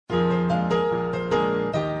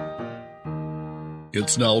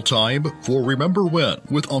It's now time for Remember When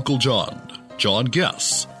with Uncle John. John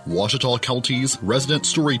Guess, Ouachita County's resident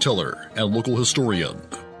storyteller and local historian.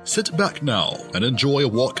 Sit back now and enjoy a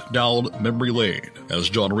walk down memory lane as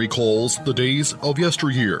John recalls the days of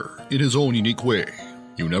yesteryear in his own unique way.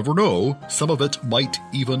 You never know, some of it might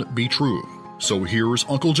even be true. So here's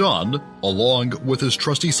Uncle John, along with his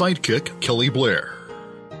trusty sidekick, Kelly Blair.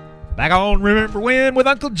 Back on Remember When with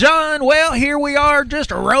Uncle John. Well, here we are just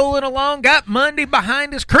rolling along. Got Monday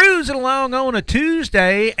behind us, cruising along on a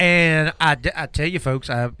Tuesday. And I tell you, folks,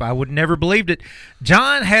 I would never believed it.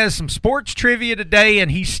 John has some sports trivia today,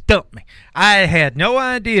 and he stumped me. I had no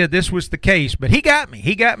idea this was the case, but he got me.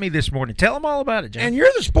 He got me this morning. Tell him all about it, John. And you're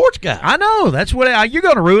the sports guy. I know. That's what you're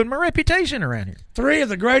going to ruin my reputation around here. 3 of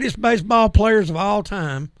the greatest baseball players of all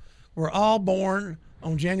time were all born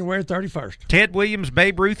on January 31st. Ted Williams,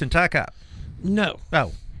 Babe Ruth, and Ty Cobb. No.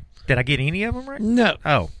 Oh. Did I get any of them right? No.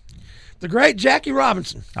 Oh. The great Jackie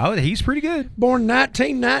Robinson. Oh, he's pretty good. Born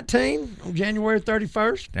 1919 on January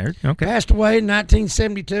 31st. There, okay. Passed away in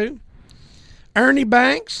 1972. Ernie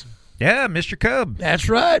Banks. Yeah, Mr. Cub. That's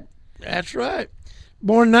right. That's right.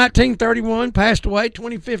 Born 1931, passed away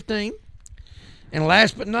 2015. And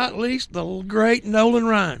last but not least, the great Nolan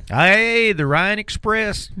Ryan. Hey, the Ryan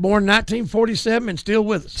Express. Born 1947 and still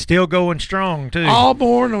with us. Still going strong, too. All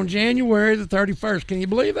born on January the 31st. Can you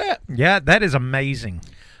believe that? Yeah, that is amazing.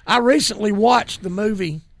 I recently watched the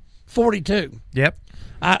movie 42. Yep.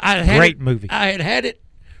 Great movie. I had it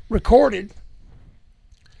recorded.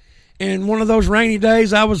 And one of those rainy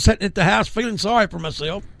days, I was sitting at the house feeling sorry for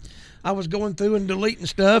myself. I was going through and deleting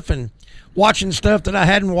stuff and watching stuff that I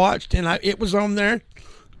hadn't watched, and it was on there,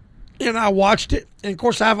 and I watched it. And, of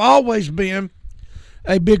course, I've always been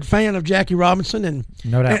a big fan of Jackie Robinson and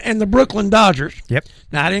no doubt. And the Brooklyn Dodgers. Yep.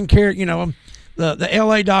 Now, I didn't care, the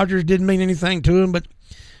L.A. Dodgers didn't mean anything to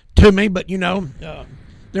me, but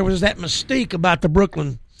there was that mystique about the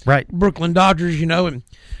Brooklyn Dodgers, and,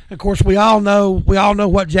 of course, we all know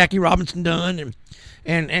what Jackie Robinson done,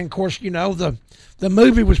 and of course, the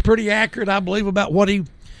movie was pretty accurate, I believe, about what he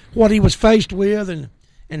was faced with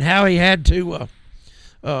and how he had to,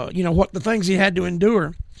 what the things he had to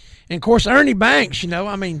endure. And, of course, Ernie Banks,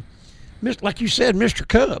 like you said, Mr.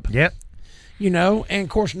 Cub. Yep. And, of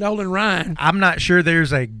course, Nolan Ryan. I'm not sure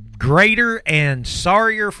there's a greater and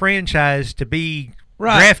sorrier franchise to be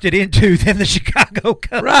drafted into than the Chicago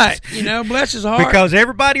Cubs. Right. Bless his heart. Because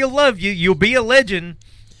everybody will love you. You'll be a legend,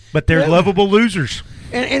 but they're lovable losers.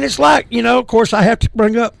 And it's like, of course, I have to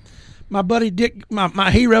bring up my buddy Dick,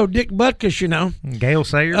 my hero Dick Butkus, Gale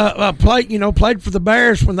Sayers. Played for the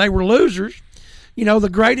Bears when they were losers. Two of the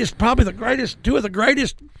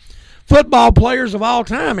greatest football players of all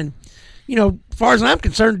time. And, as far as I'm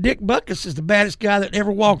concerned, Dick Butkus is the baddest guy that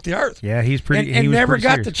ever walked the earth. Yeah, he's pretty. And he never pretty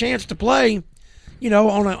got serious. the chance to play,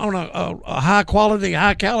 on a high quality,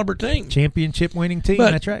 high caliber team. Championship winning team.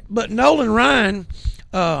 That's right. But Nolan Ryan,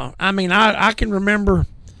 I can remember.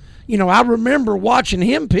 I remember watching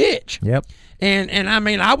him pitch. Yep. And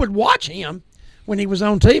I would watch him when he was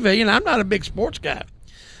on TV, and I'm not a big sports guy,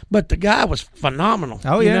 but the guy was phenomenal.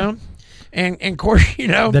 Oh, yeah. And of course,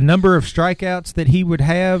 the number of strikeouts that he would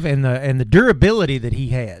have and the durability that he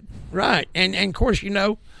had. Right. And of course, just,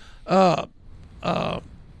 the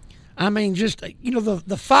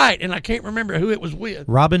fight, and I can't remember who it was with.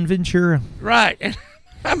 Robin Ventura. Right. And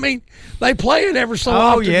they play it ever so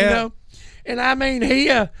often, And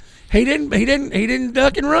he didn't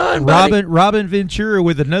duck and run. Robin Ventura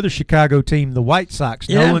with another Chicago team, the White Sox.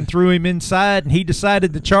 Yeah. Nolan threw him inside, and he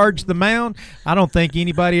decided to charge the mound. I don't think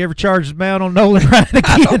anybody ever charged the mound on Nolan Ryan again.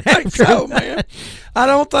 I don't think so, man. I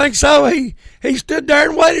don't think so. He stood there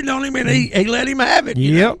and waited on him, and he let him have it.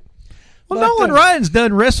 Yep. Well, Nolan Ryan's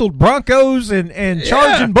done wrestled Broncos and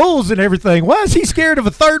charging bulls and everything. Why is he scared of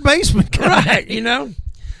a third baseman? Right,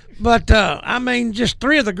 But, just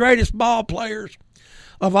 3 of the greatest ball players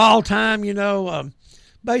of all time,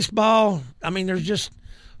 baseball. There's just,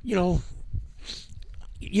 you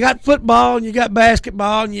got football and you got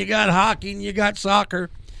basketball and you got hockey and you got soccer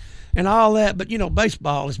and all that. But,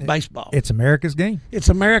 baseball is baseball. It's America's game. It's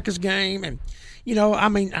America's game. And,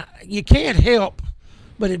 you can't help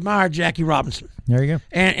but admire Jackie Robinson. There you go.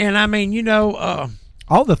 And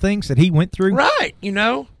all the things that he went through. Right,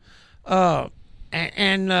 the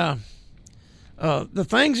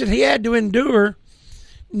things that he had to endure.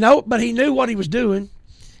 No, but he knew what he was doing,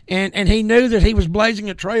 and he knew that he was blazing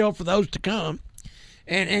a trail for those to come.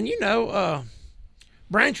 And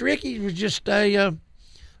Branch Rickey was just he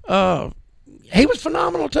was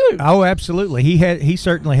phenomenal too. Oh, absolutely. He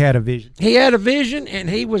certainly had a vision. He had a vision, and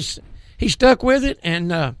he stuck with it.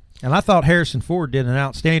 And And I thought Harrison Ford did an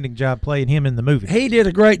outstanding job playing him in the movie. He did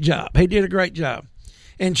a great job.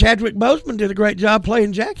 And Chadwick Boseman did a great job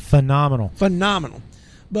playing Jackie. Phenomenal.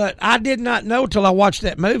 But I did not know till I watched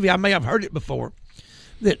that movie, I may have heard it before,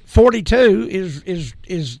 that 42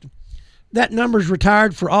 is that number's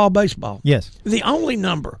retired for all baseball. Yes. The only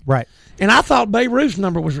number. Right. And I thought Babe Ruth's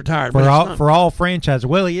number was retired. For all franchises.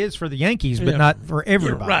 Well, he is for the Yankees, but not for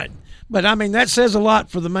everybody. Yeah, right. But, I mean, that says a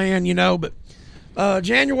lot for the man, But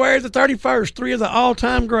January the 31st, 3 of the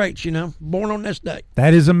all-time greats, born on this day.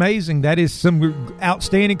 That is amazing. That is some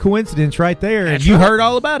outstanding coincidence right there. That's and you right. heard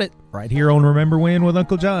all about it right here on Remember When with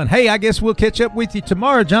Uncle John. Hey, I guess we'll catch up with you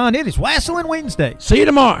tomorrow, John. It is Wassailing Wednesday. See you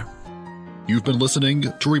tomorrow. You've been listening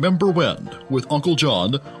to Remember When with Uncle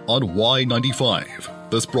John on Y95.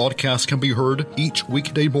 This broadcast can be heard each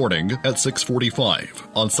weekday morning at 6:45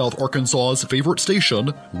 on South Arkansas's favorite station,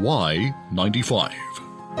 Y95.